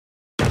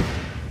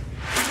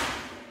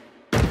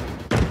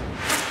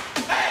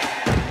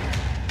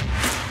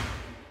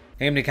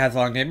Hey, I'm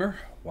Decathlon Gamer.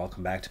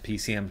 Welcome back to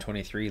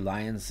PCM23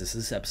 Lions. This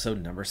is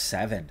episode number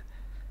 7.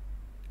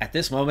 At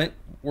this moment,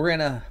 we're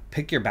in a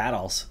pick your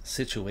battles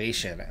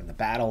situation, and the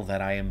battle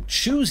that I am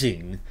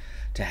choosing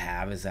to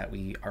have is that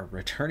we are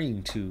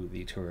returning to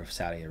the Tour of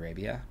Saudi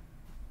Arabia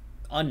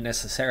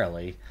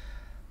unnecessarily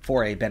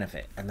for a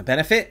benefit. And the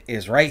benefit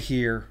is right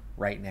here,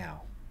 right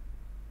now.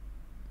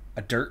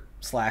 A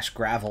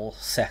dirt/gravel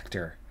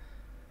sector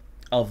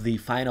of the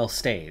final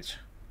stage.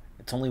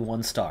 It's only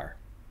 1 star.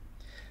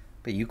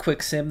 But you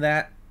quick sim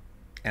that,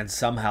 and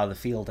somehow the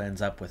field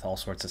ends up with all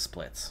sorts of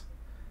splits.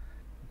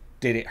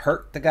 Did it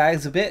hurt the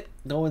guys a bit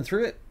going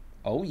through it?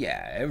 Oh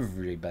yeah,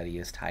 everybody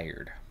is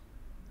tired.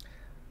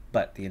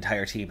 But the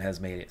entire team has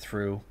made it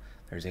through.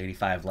 There's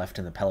 85 left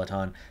in the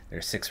peloton.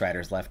 There's 6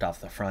 riders left off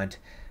the front.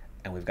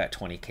 And we've got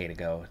 20k to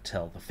go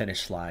till the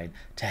finish line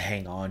to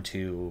hang on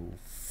to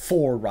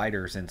 4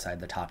 riders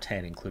inside the top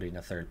 10, including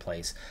a 3rd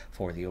place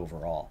for the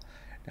overall.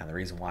 Now the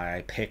reason why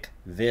I pick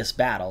this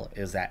battle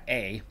is that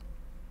A,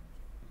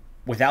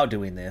 without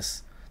doing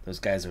this, those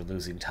guys are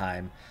losing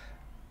time.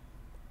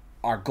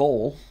 Our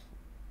goal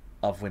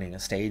of winning a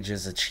stage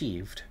is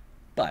achieved,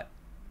 but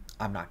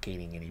I'm not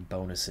gaining any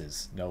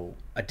bonuses, no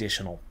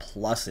additional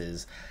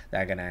pluses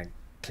that are going to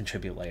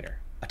contribute later.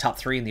 A top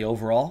 3 in the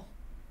overall,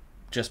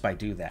 just by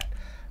do that.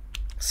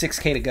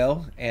 6k to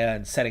go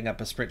and setting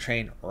up a sprint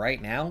train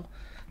right now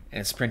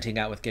and sprinting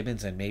out with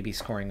Gibbons and maybe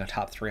scoring a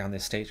top 3 on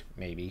this stage.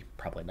 Maybe,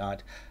 probably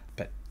not.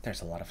 But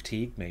there's a lot of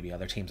fatigue. Maybe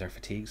other teams are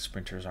fatigued.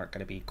 Sprinters aren't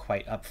going to be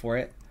quite up for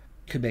it.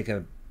 Could make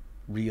a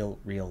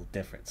real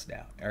difference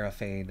now.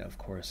 Arafane, of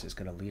course, is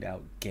going to lead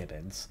out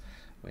Gibbons.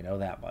 We know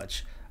that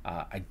much.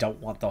 I don't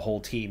want the whole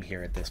team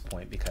here at this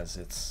point because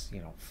it's,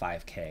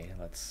 5k.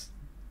 Let's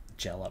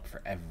gel up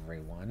for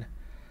everyone.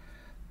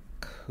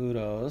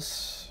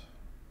 Kudos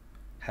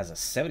has a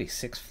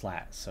 76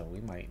 flat, so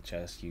we might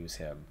just use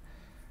him.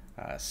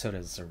 So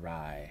does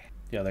Zerai.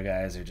 The other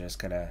guys are just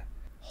going to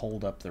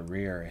hold up the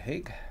rear, I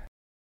think.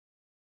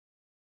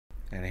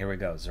 And here we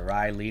go.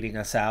 Zerai leading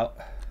us out.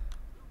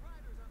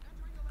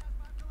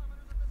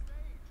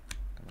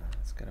 Come on,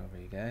 let's get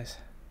over you guys.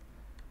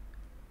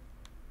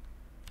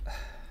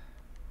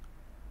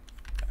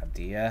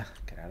 Abdia,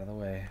 get out of the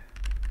way.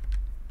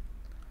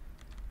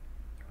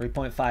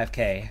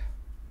 3.5k.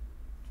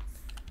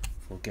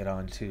 We'll get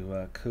on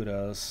to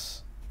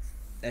Kudos.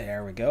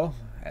 There we go.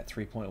 At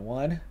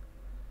 3.1.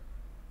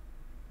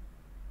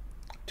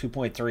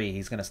 2.3.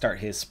 He's going to start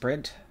his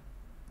sprint.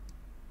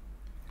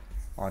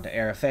 On to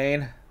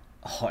Arafane.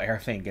 Oh,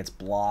 Arafane gets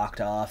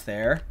blocked off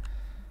there.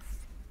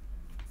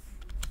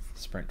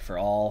 Sprint for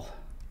all,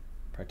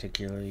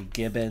 particularly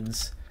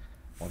Gibbons.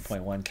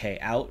 1.1k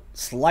out.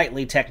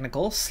 Slightly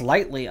technical,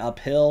 slightly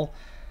uphill.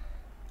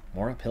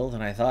 More uphill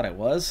than I thought it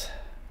was.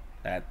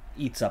 That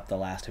eats up the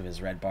last of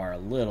his red bar a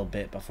little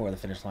bit before the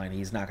finish line.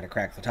 He's not going to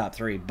crack the top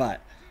 3,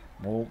 but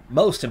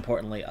most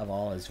importantly of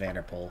all is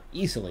Vanderpool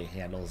easily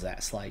handles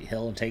that slight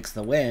hill and takes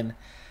the win.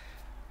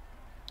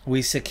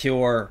 We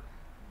secure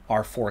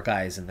our 4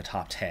 guys in the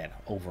top 10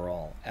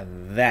 overall,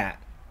 and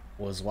that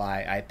was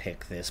why I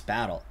picked this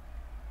battle.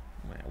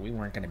 We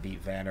weren't going to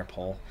beat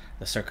Vanderpool.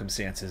 The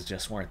circumstances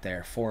just weren't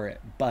there for it,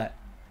 but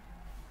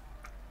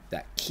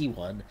that key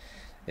one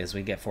is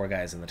we get 4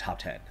 guys in the top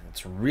 10.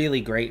 It's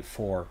really great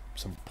for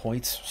some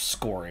points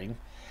scoring.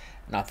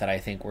 Not that I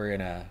think we're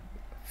in a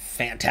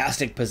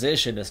fantastic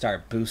position to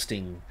start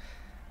boosting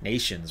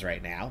nations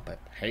right now, but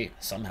hey,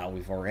 somehow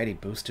we've already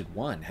boosted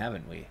 1,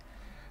 haven't we?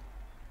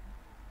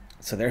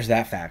 So there's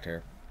that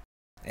factor.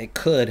 It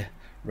could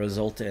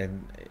result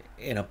in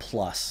a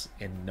plus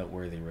in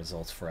noteworthy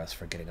results for us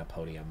for getting a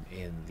podium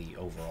in the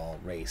overall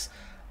race.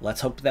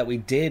 Let's hope that we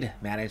did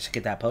manage to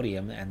get that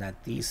podium and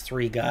that these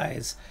 3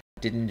 guys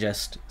didn't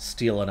just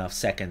steal enough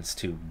seconds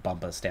to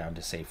bump us down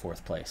to, say,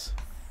 4th place.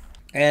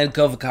 And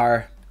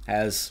Kovakar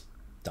has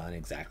done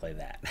exactly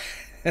that.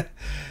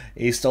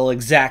 He stole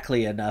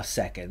exactly enough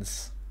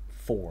seconds,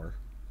 4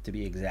 to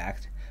be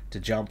exact, to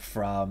jump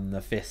from the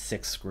 5th,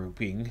 6th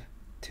grouping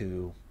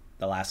to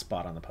the last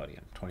spot on the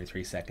podium.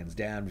 23 seconds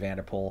down.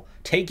 Vanderpool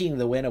taking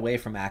the win away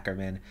from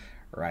Ackerman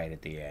right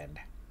at the end,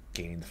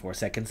 gaining the 4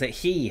 seconds that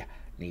he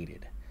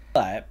needed.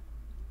 But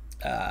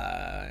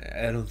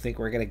I don't think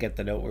we're going to get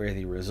the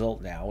noteworthy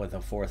result now with a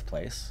 4th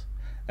place.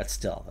 That's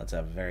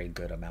a very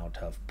good amount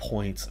of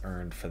points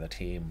earned for the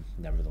team,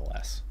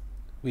 nevertheless.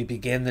 We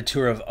begin the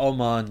Tour of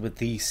Oman with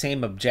the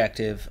same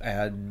objective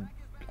and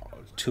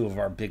 2 of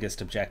our biggest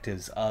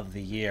objectives of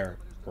the year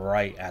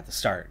right at the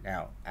start.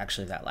 Now,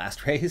 actually, that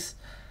last race,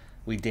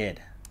 we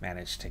did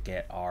manage to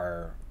get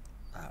our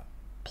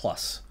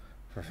plus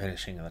for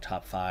finishing in the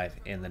top 5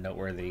 in the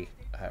noteworthy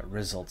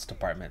results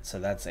department. So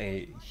that's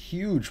a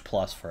huge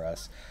plus for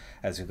us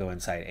as we go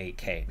inside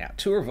 8k. Now,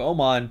 Tour of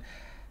Oman,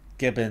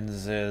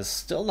 Gibbons is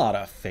still not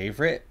a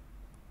favorite.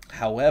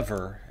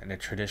 However, in a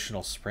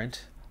traditional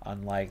sprint,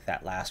 unlike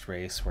that last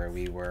race where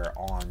we were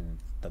on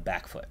the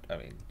back foot, I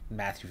mean,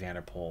 Matthew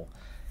Vanderpool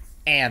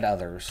and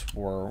others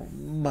were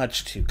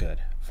much too good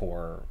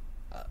for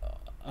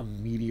a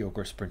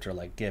mediocre sprinter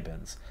like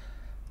Gibbons.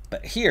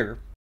 But here,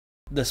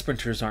 the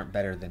sprinters aren't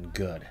better than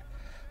good.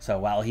 So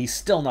while he's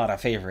still not a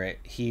favorite,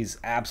 he's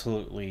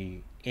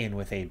absolutely in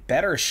with a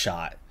better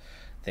shot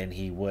than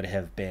he would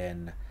have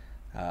been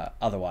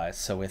otherwise.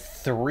 So with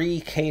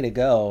 3K to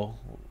go,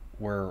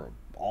 we're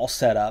all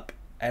set up.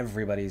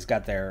 Everybody's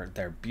got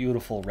their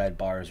beautiful red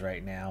bars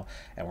right now,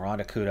 and we're on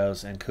to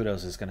Kudos, and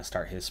Kudos is going to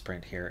start his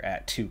sprint here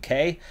at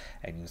 2K,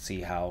 and you can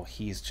see how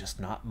he's just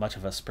not much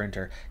of a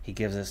sprinter. He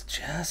gives us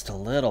just a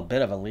little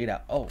bit of a lead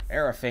out. Oh,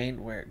 Aerophane,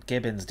 where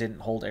Gibbons didn't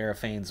hold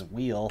Aerophane's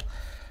wheel.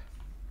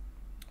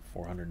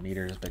 400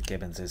 meters, but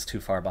Gibbons is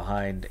too far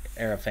behind.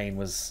 Aerophane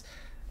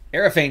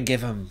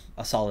gave him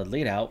a solid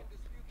lead out.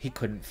 He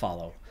couldn't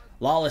follow.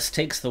 Lawless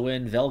takes the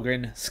win.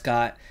 Velgren,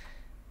 Scott,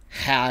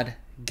 had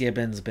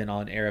Gibbons been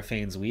on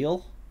Aerophane's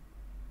wheel,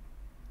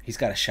 he's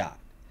got a shot.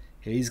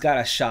 He's got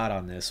a shot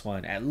on this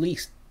one, at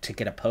least to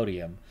get a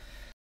podium.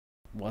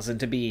 Wasn't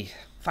to be.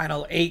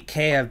 Final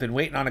 8K, I've been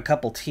waiting on a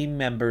couple team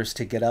members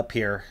to get up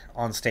here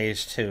on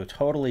stage 2.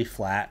 Totally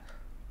flat.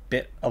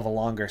 Bit of a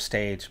longer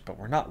stage, but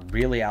we're not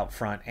really out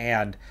front,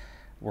 and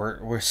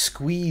we're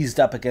squeezed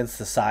up against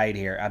the side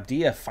here.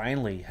 Abdia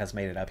finally has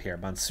made it up here.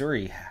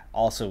 Mansouri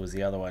also was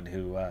the other one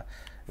who it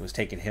was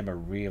taking him a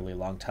really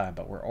long time,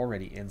 but we're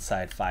already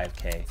inside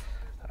 5K.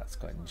 Let's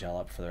go ahead and gel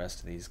up for the rest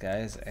of these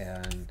guys,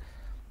 and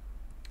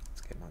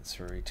let's get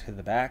Mansouri to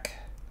the back.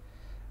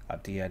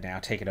 Abdia now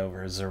taking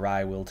over.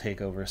 Zerai will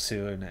take over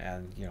soon,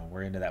 and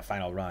we're into that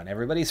final run.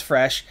 Everybody's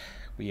fresh.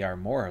 We are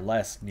more or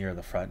less near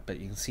the front, but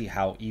you can see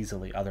how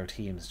easily other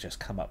teams just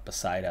come up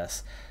beside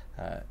us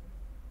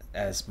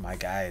as my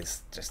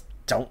guys just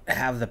don't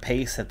have the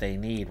pace that they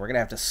need. We're going to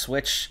have to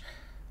switch.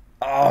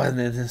 Oh, and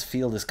then this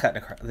field is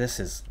cutting across. This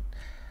is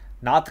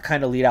not the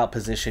kind of lead out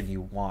position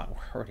you want.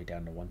 We're already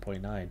down to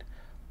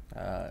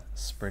 1.9.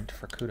 Sprint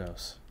for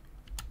Kudos.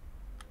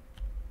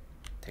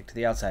 Take to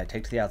the outside.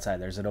 Take to the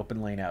outside. There's an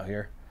open lane out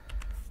here.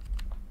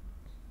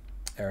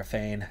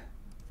 Aerophane.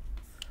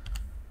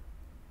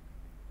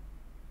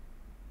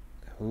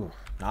 Ooh,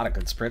 not a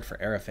good sprint for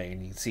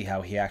Aerophane. You can see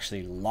how he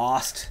actually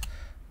lost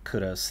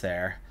Kudos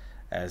there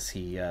as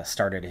he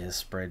started his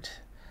sprint.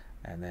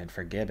 And then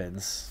for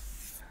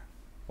Gibbons,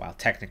 while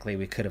technically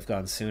we could have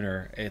gone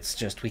sooner, it's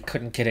just we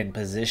couldn't get in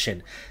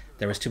position.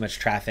 There was too much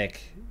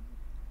traffic.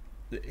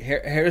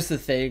 Here's the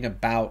thing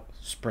about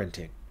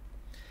sprinting.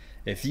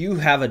 If you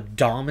have a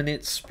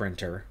dominant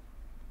sprinter,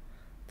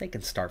 they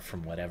can start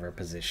from whatever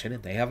position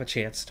and they have a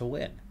chance to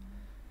win.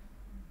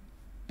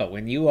 But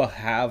when you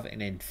have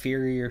an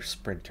inferior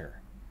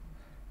sprinter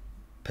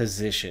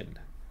position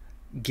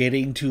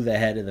getting to the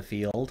head of the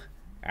field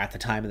at the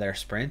time of their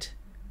sprint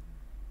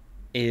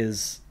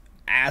is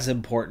as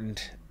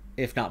important,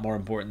 if not more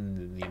important,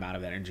 than the amount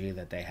of energy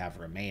that they have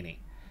remaining.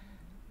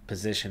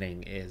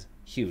 Positioning is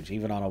huge,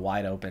 even on a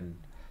wide open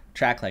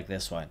track like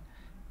this one.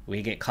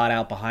 We get caught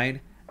out behind,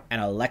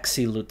 and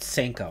Alexei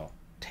Lutsenko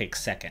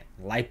takes second.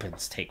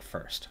 Lipins take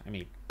first. I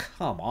mean,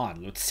 come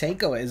on.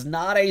 Lutsenko is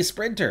not a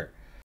sprinter.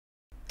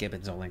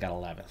 Gibbons only got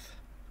 11th.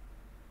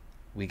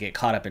 We get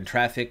caught up in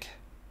traffic.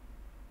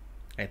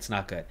 It's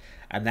not good.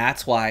 And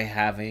that's why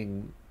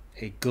having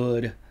a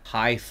good,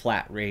 high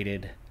flat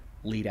rated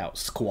lead out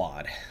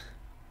squad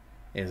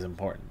is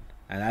important.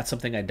 And that's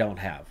something I don't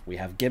have. We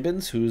have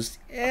Gibbons, who's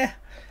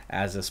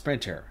as a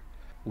sprinter.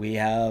 We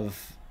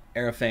have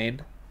Aerophane,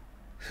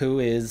 who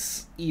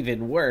is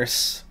even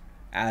worse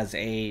as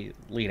a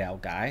lead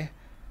out guy.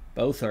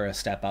 Both are a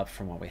step up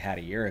from what we had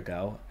a year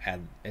ago,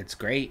 and it's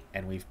great,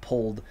 and we've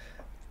pulled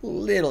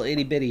little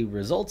itty-bitty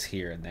results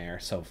here and there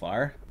so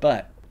far.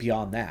 But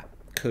beyond that,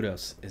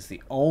 Kudos is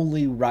the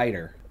only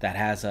rider that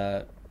has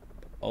a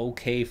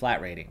okay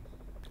flat rating.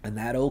 And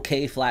that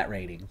okay flat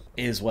rating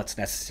is what's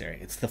necessary.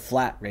 It's the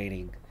flat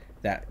rating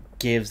that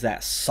gives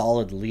that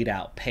solid lead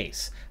out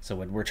pace. So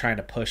when we're trying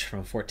to push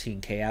from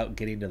 14K out,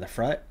 getting to the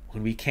front,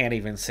 when we can't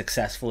even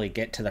successfully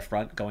get to the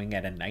front going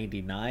at a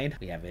 99,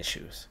 we have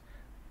issues.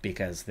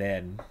 Because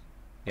then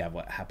you have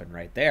what happened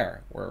right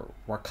there.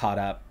 We're caught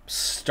up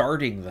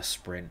starting the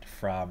sprint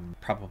from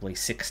probably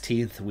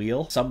 16th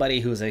wheel. Somebody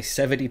who's a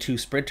 72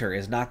 sprinter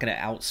is not going to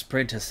out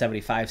sprint a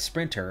 75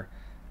 sprinter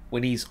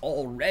when he's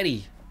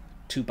already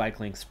 2 bike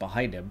lengths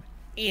behind him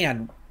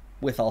and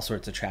with all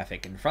sorts of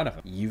traffic in front of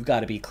him. You've got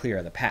to be clear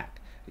of the pack.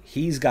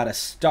 He's got to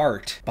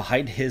start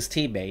behind his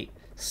teammate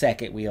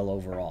 2nd wheel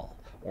overall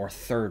or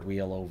 3rd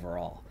wheel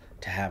overall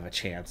to have a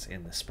chance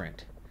in the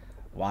sprint.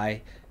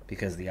 Why?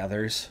 Because the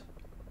others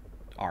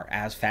are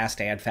as fast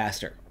and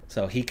faster.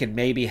 So he can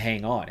maybe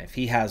hang on. If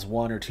he has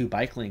 1 or 2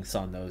 bike lengths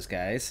on those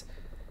guys,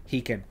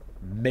 he can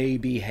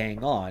maybe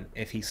hang on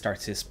if he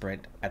starts his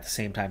sprint at the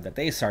same time that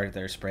they started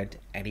their sprint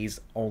and he's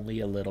only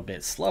a little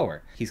bit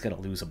slower. He's going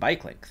to lose a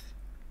bike length,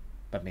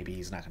 but maybe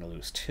he's not going to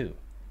lose 2.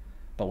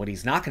 But what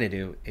he's not going to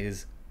do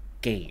is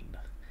gain.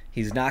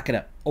 He's not going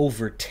to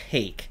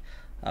overtake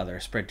other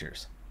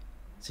sprinters.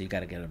 So you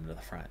got to get him to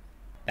the front.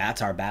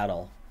 That's our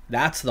battle.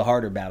 That's the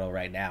harder battle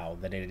right now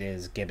than it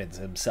is Gibbons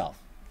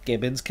himself.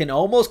 Gibbons can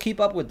almost keep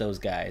up with those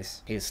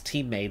guys. His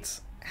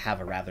teammates have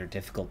a rather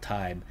difficult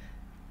time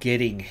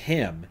getting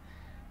him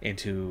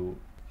into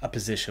a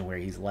position where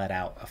he's let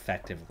out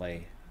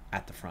effectively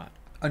at the front.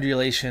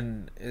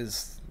 Undulation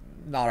is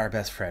not our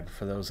best friend.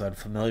 For those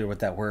unfamiliar with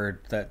that word,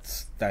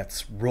 that's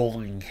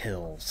rolling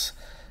hills,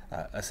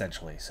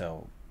 essentially.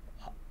 So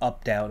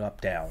up, down,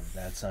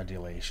 that's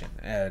undulation.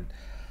 And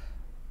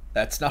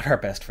that's not our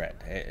best friend.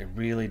 It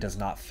really does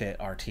not fit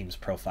our team's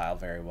profile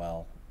very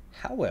well.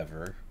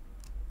 However,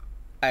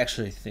 I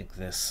actually think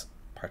this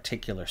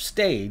particular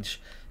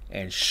stage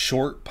and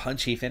short,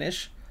 punchy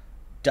finish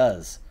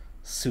does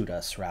suit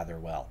us rather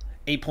well.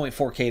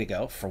 8.4K to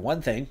go. For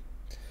one thing,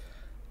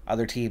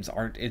 other teams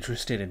aren't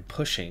interested in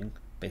pushing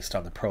based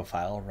on the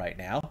profile right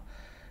now,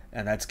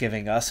 and that's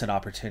giving us an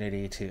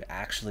opportunity to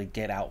actually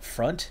get out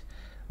front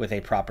with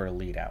a proper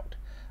lead out.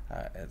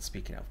 And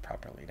speaking of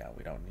proper lead out,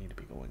 we don't need to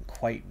be going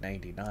quite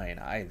 99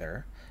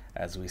 either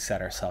as we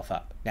set ourselves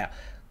up. Now,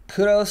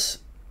 Kudos,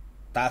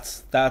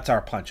 that's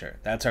our puncher.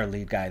 That's our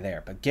lead guy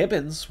there. But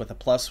Gibbons with a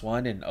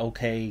 +1 and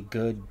okay,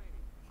 good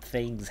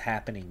things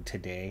happening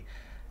today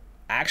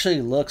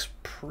actually looks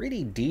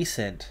pretty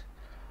decent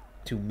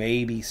to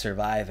maybe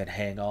survive and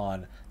hang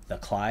on the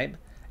climb.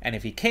 And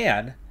if he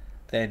can,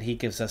 then he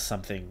gives us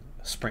something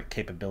sprint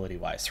capability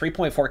wise.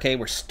 3.4K,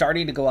 we're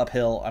starting to go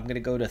uphill. I'm going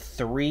to go to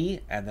 3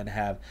 and then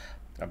have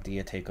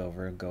Abdia take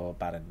over and go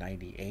about a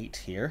 98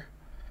 here.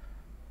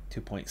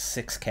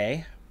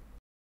 2.6K.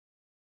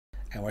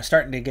 And we're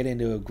starting to get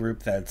into a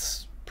group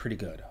that's pretty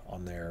good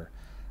on their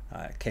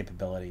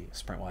capability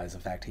sprint wise.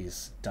 In fact,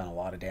 he's done a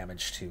lot of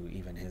damage to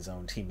even his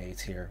own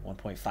teammates here.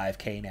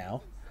 1.5K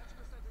now.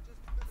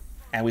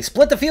 And we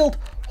split the field.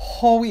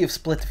 Oh, we have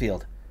split the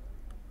field.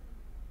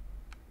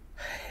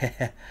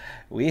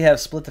 We have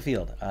split the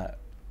field.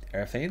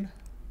 Arafane,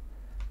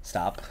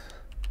 stop.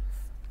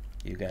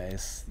 You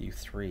guys, you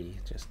three,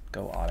 just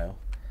go auto.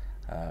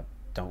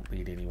 Don't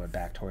lead anyone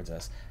back towards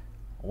us.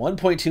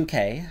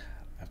 1.2K.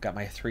 I've got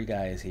my 3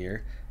 guys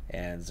here,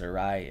 and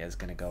Zerai is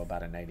going to go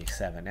about a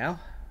 97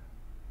 now.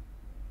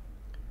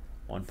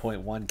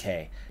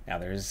 1.1K. Now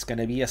there's going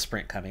to be a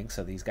sprint coming,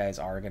 so these guys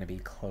are going to be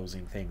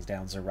closing things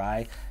down.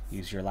 Zerai,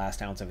 use your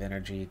last ounce of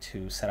energy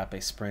to set up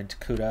a sprint.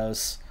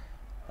 Kudos.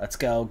 Let's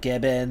go,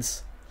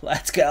 Gibbons.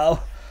 Let's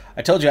go.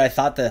 I told you I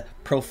thought the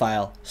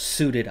profile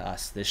suited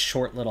us. This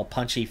short little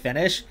punchy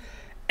finish,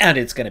 and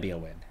it's going to be a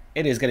win.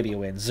 It is going to be a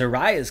win.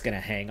 Zerai is going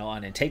to hang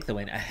on and take the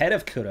win ahead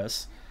of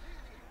Kudos.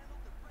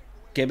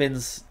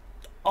 Gibbons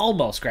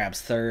almost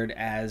grabs third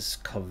as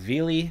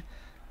Kovili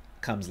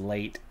comes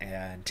late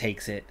and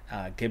takes it.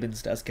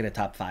 Gibbons does get a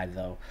top 5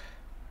 though.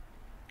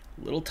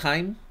 Little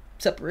time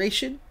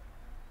separation.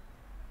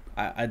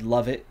 I'd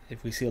love it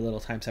if we see a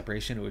little time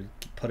separation. It would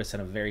put us in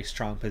a very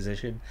strong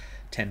position.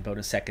 10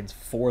 bonus seconds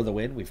for the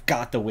win. We've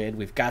got the win.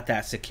 We've got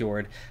that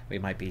secured. We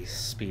might be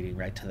speeding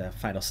right to the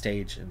final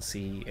stage and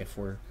see if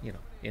we're,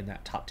 in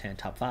that top 10,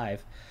 top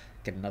 5.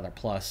 Get another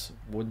plus.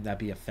 Wouldn't that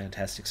be a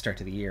fantastic start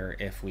to the year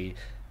if we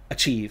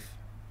achieve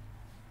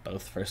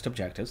both first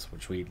objectives,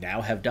 which we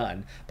now have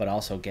done, but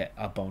also get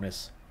a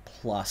bonus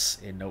plus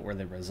in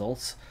noteworthy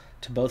results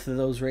to both of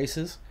those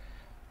races?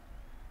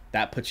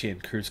 That puts you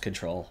in cruise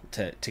control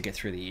to get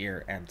through the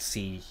year and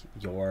see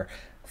your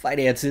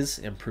finances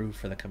improve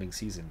for the coming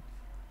season.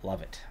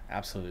 Love it.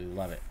 Absolutely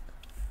love it.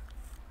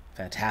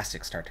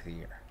 Fantastic start to the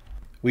year.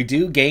 We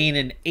do gain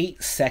an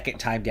 8-second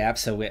time gap,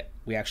 so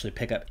we actually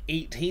pick up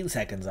 18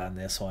 seconds on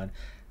this one,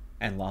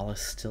 and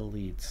Lawless still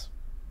leads.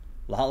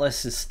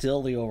 Lawless is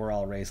still the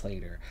overall race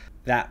leader.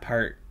 That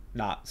part,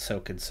 not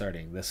so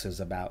concerning. This is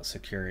about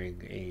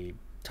securing a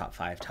top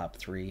 5, top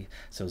 3.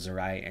 So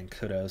Zerai and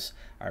Kudos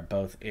are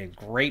both in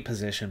great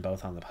position,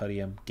 both on the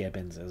podium.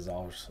 Gibbons is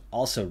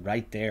also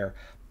right there,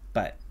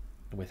 but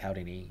without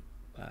any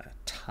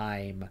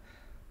time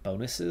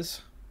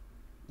bonuses.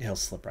 He'll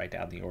slip right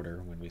down the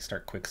order when we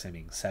start quick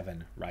simming.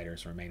 7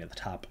 riders remain at the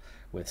top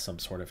with some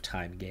sort of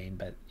time gain,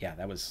 but yeah,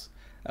 that was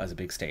a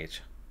big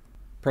stage.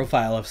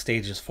 Profile of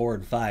stages 4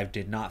 and 5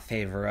 did not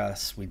favor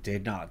us. We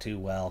did not do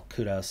well.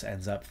 Kudos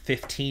ends up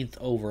 15th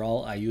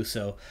overall.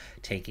 Ayuso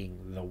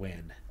taking the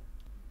win.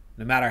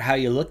 No matter how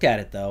you look at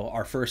it, though,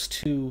 our first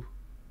 2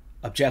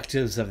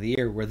 objectives of the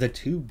year were the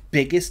 2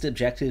 biggest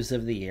objectives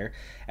of the year,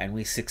 and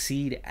we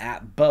succeed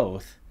at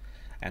both.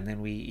 And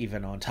then we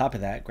even on top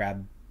of that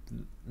grab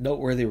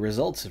noteworthy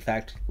results. In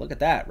fact, look at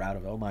that. Route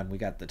of Oman, we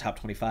got the top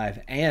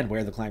 25 and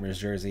wear the climber's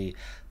jersey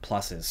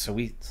pluses. So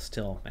we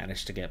still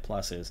managed to get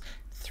pluses.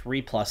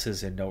 3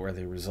 pluses in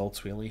noteworthy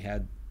results. We only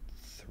had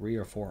 3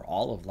 or 4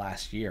 all of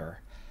last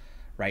year.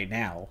 Right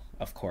now,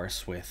 of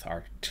course, with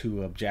our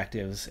 2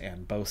 objectives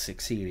and both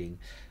succeeding,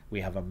 we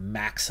have a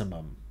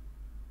maximum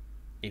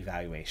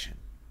evaluation.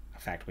 In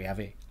fact, we have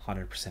a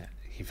 100%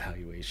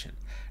 evaluation.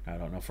 Now, I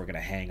don't know if we're going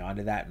to hang on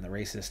to that in the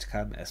races to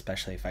come,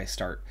 especially if I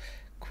start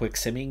quick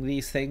simming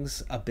these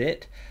things a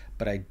bit,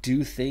 but I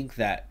do think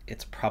that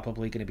it's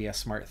probably going to be a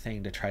smart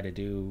thing to try to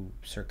do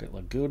Circuit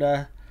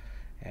Laguna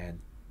and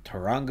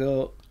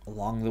Tarango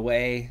along the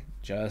way,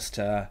 just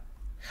to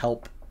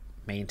help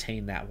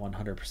maintain that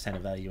 100%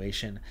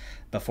 evaluation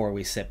before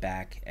we sit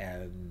back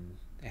and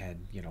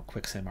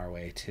quick sim our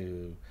way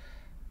to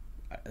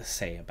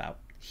say about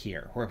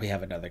here, where we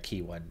have another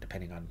key one,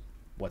 depending on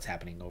what's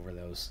happening over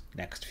those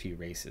next few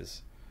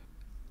races.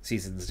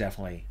 Season's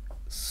definitely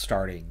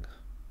starting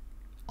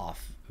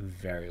off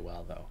very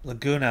well, though.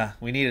 Laguna,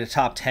 we need a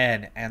top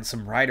 10, and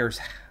some riders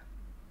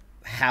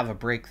have a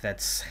break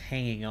that's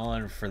hanging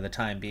on for the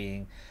time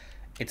being.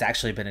 It's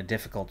actually been a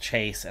difficult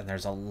chase, and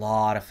there's a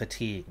lot of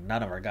fatigue.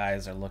 None of our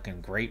guys are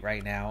looking great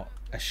right now.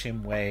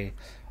 Ashimwe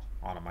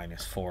on a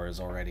 -4 is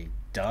already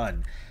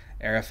done.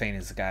 Arafane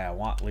is the guy I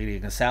want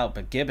leading us out,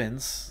 but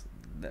Gibbons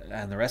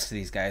and the rest of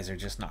these guys are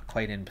just not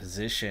quite in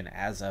position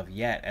as of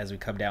yet. As we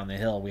come down the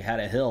hill, we had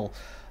a hill.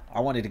 I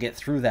wanted to get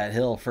through that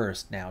hill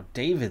first. Now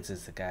Davids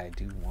is the guy I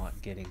do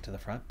want getting to the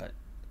front, but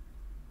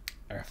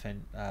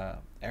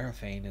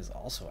Arafane is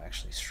also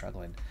actually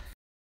struggling.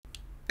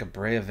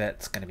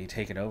 Gabrayevet's going to be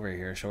taken over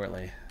here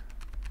shortly.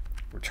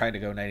 We're trying to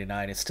go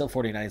 99. It's still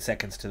 49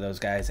 seconds to those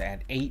guys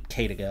and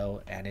 8K to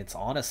go, and it's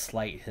on a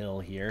slight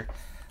hill here.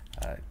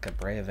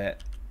 Gabrayevet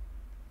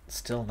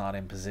still not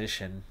in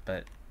position,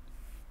 but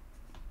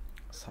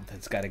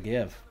something's got to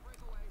give.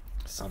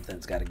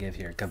 Something's got to give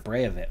here.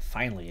 Gabrayevet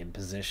finally in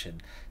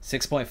position.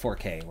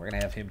 6.4K. We're going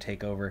to have him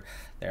take over.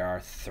 There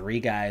are 3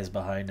 guys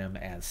behind him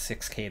and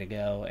 6K to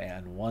go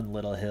and one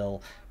little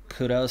hill.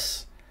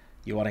 Kudos.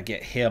 You want to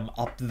get him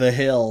up the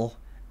hill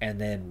and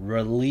then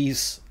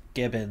release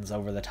Gibbons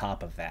over the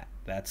top of that.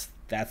 That's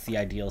the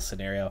ideal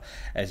scenario.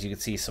 As you can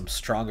see, some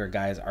stronger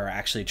guys are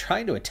actually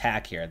trying to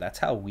attack here. That's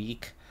how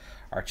weak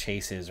our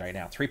chase is right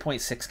now.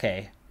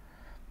 3.6K.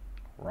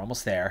 We're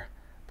almost there,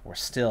 but we're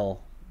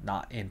still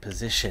not in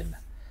position.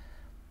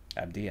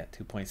 Abdia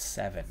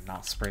 2.7,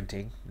 not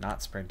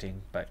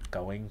sprinting, but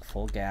going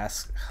full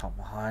gas. Come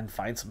on,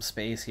 find some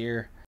space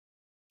here.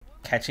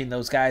 Catching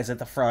those guys at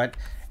the front,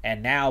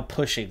 and now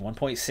pushing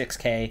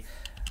 1.6K,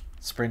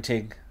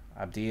 sprinting.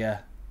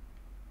 Abdia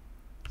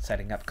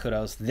setting up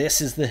Kudos.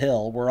 This is the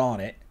hill. We're on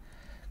it.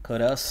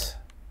 Kudos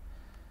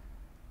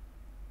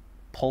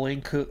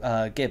pulling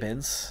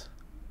Gibbons.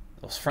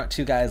 Those front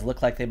 2 guys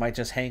look like they might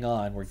just hang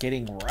on. We're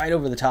getting right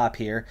over the top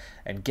here,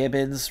 and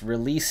Gibbons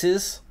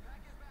releases.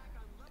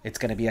 It's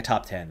going to be a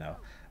top 10, though.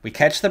 We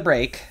catch the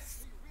break.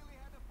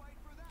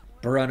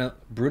 Bruno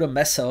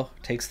Messo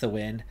takes the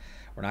win.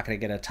 We're not going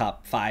to get a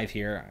top 5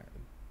 here.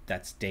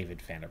 That's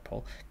David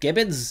Vanderpool.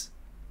 Gibbons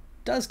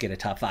does get a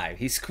top 5.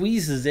 He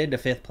squeezes into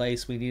 5th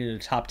place. We needed a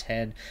top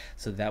 10,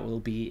 so that will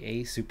be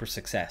a super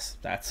success.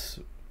 That's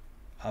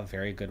a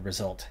very good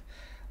result.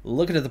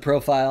 Looking at the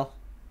profile,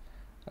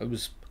 I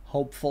was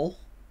hopeful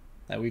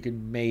that we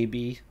could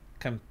maybe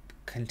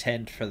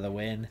contend for the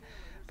win,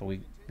 but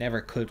we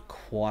never could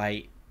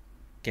quite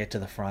get to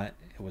the front.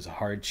 It was a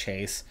hard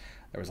chase.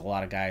 There was a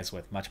lot of guys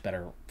with much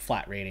better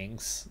flat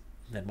ratings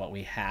than what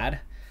we had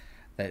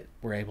that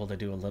were able to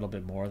do a little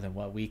bit more than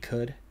what we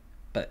could.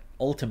 But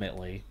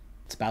ultimately,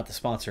 it's about the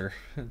sponsor.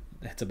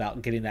 It's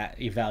about getting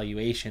that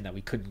evaluation that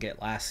we couldn't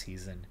get last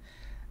season,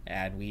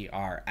 and we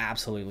are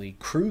absolutely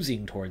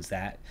cruising towards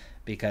that,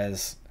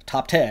 because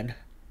top 10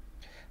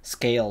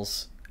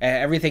 scales.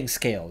 Everything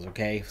scales,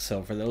 okay?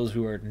 So for those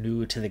who are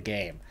new to the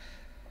game,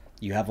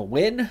 you have a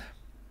win,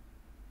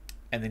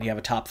 and then you have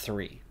a top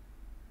 3.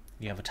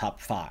 You have a top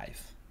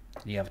 5.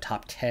 You have a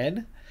top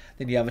 10.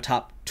 Then you have a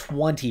top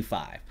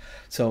 25.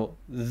 So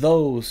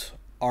those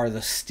are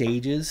the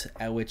stages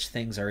at which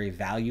things are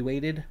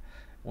evaluated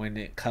when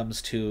it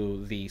comes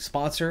to the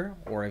sponsor,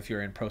 or if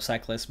you're in pro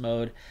cyclist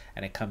mode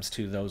and it comes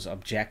to those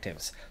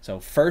objectives.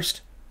 So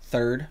first,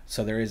 third,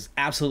 so there is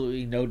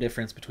absolutely no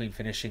difference between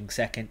finishing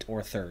second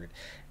or third.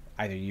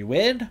 Either you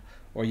win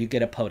or you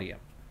get a podium.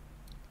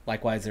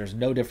 Likewise, there's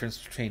no difference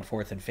between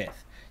 4th and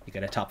 5th. You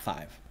get a top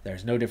 5.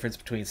 There's no difference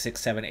between 6,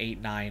 7,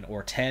 8, 9,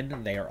 or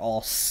 10. They are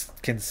all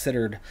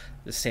considered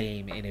the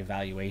same in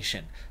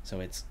evaluation. So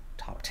it's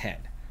top 10.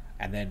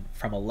 And then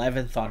from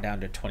 11th on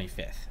down to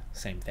 25th,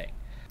 same thing.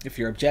 If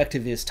your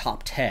objective is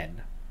top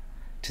 10,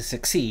 to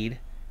succeed,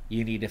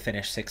 you need to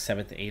finish 6th,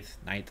 7th, 8th,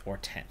 9th, or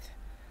 10th.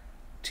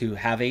 To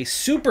have a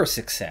super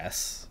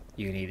success,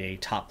 you need a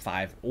top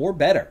 5 or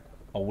better.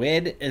 A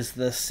win is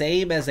the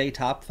same as a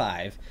top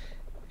 5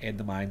 in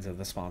the minds of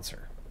the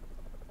sponsor.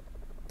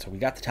 So we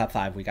got the top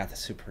 5, we got the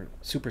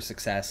super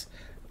success,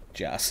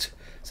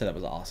 so that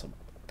was awesome.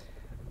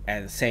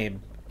 And the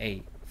same,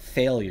 a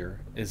failure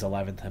is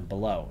 11th and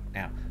below.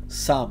 Now,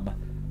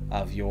 some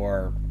of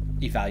your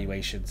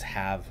evaluations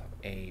have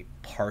a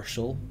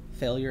partial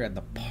failure, and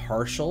the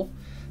partial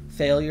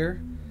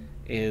failure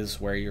is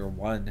where you're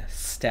 1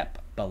 step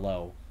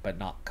below, but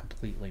not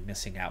completely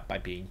missing out by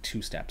being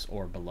 2 steps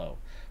or below.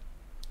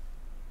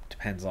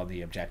 Depends on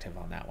the objective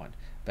on that one.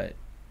 But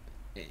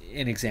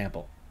an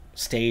example,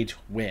 stage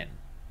win.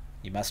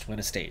 You must win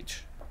a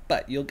stage.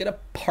 But you'll get a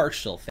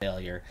partial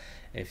failure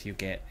if you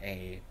get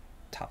a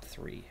top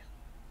 3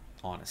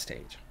 on a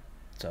stage.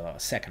 So a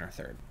 2nd or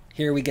 3rd.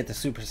 Here we get the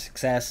super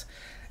success.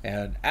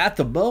 And at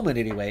the moment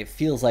anyway, it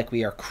feels like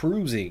we are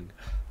cruising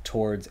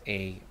towards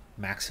a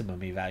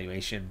maximum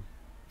evaluation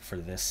for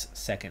this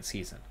 2nd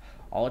season.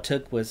 All it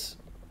took was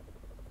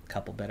a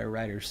couple better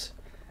riders,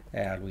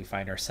 and we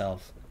find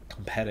ourselves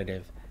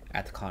competitive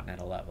at the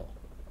continental level.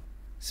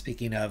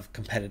 Speaking of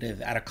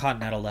competitive at a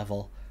continental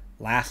level,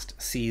 last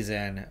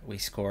season we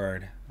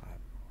scored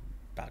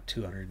about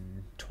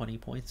 220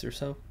 points or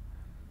so.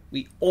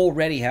 We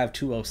already have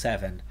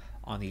 207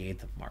 on the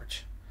 8th of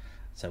March.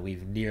 So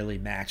we've nearly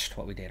matched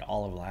what we did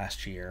all of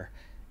last year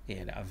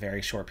in a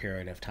very short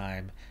period of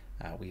time.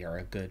 We are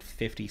a good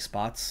 50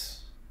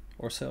 spots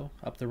or so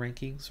up the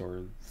rankings,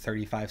 or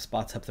 35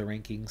 spots up the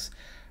rankings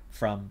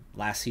from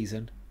last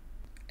season.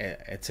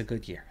 It's a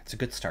good year. It's a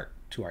good start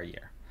to our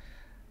year.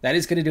 That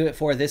is going to do it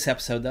for this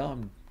episode, though.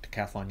 I'm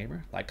Decathlon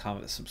Gamer. Like,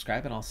 comment,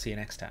 subscribe, and I'll see you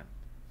next time.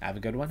 Have a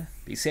good one.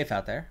 Be safe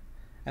out there,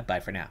 and bye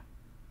for now.